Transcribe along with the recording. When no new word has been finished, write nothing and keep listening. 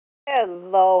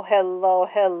Hello, hello,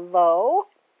 hello,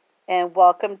 and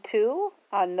welcome to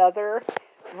another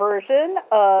version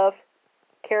of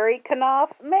Carrie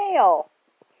Knopf Mail.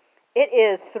 It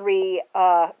is 3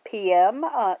 p.m.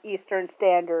 Eastern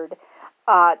Standard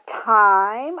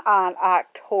Time on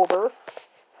October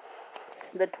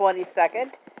the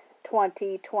 22nd,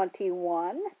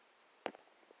 2021.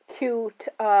 Cute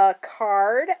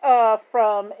card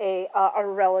from a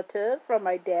relative from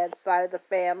my dad's side of the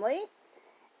family.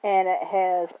 And it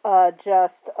has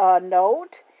just a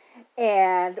note,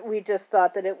 and we just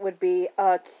thought that it would be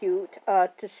cute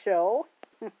to show.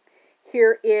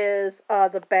 Here is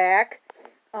the back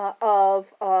of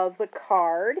the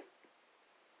card.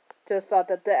 Just thought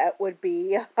that that would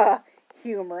be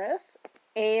humorous.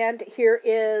 And here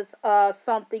is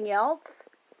something else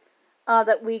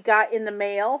that we got in the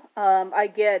mail. I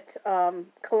get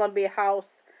Columbia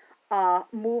House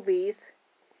movies,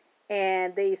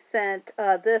 and they sent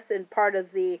this in part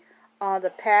of the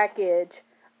package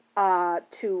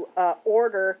to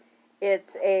order.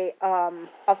 It's a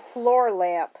floor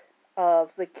lamp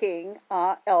of the King,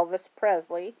 Elvis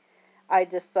Presley. I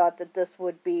just thought that this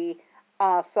would be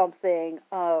something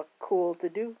cool to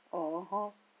do.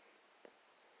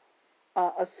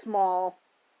 A smaller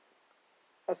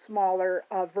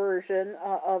version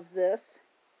of this.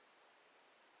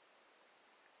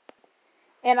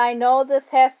 And I know this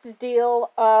has to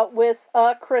deal with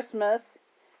Christmas,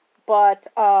 but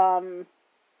and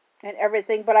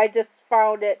everything. But I just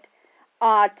found it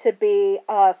to be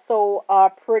so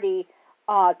pretty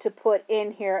to put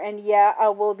in here. And yeah, I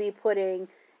will be putting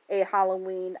a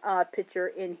Halloween picture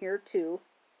in here too.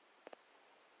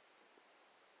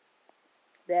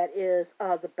 That is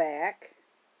the back.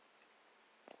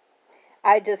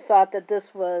 I just thought that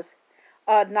this was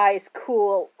a nice,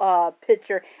 cool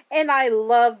picture. And I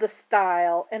love the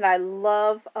style, and I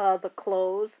love the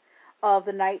clothes of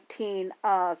the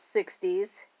 1960s.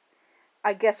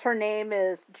 I guess her name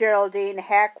is Geraldine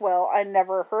Hackwell. I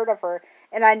never heard of her,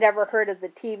 and I never heard of the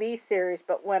TV series,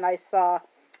 but when I saw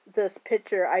this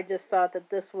picture, I just thought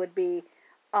that this would be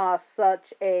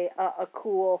such a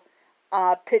cool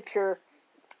picture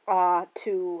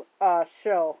to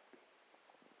show.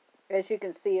 As you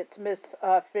can see, it's Miss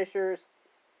Fisher's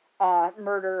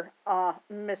murder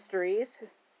mysteries.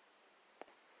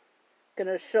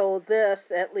 Gonna show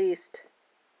this at least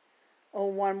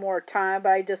one more time,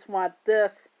 but I just want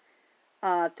this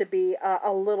to be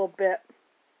a little bit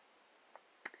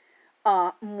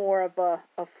more of a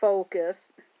focus.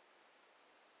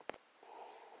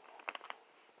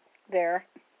 There.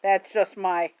 That's just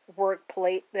my work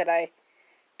plate that I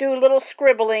do little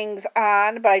scribblings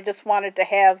on, but I just wanted to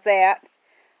have that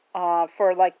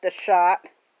for like the shot.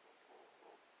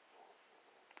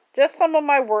 Just some of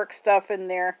my work stuff in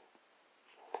there.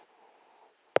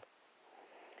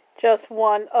 Just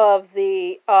one of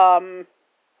the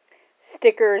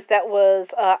stickers that was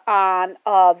on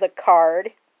the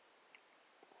card.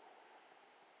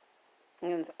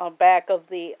 And on back of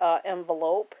the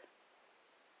envelope.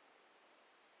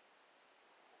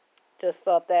 Just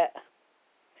thought that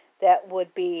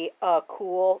would be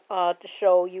cool to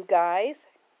show you guys.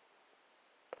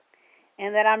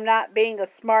 And that I'm not being a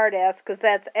smartass, because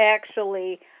that's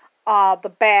actually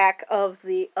the back of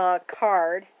the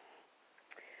card.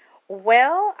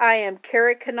 Well, I am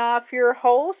Carrie Knopf, your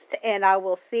host, and I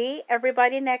will see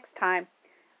everybody next time.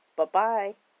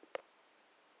 Bye-bye.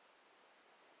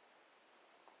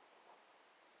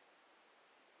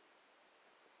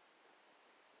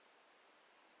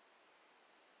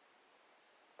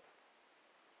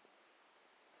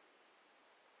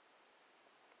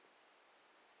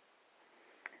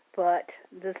 But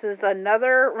this is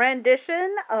another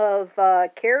rendition of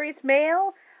Carrie's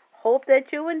Mail. Hope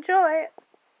that you enjoy it.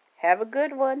 Have a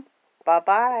good one.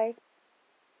 Bye-bye.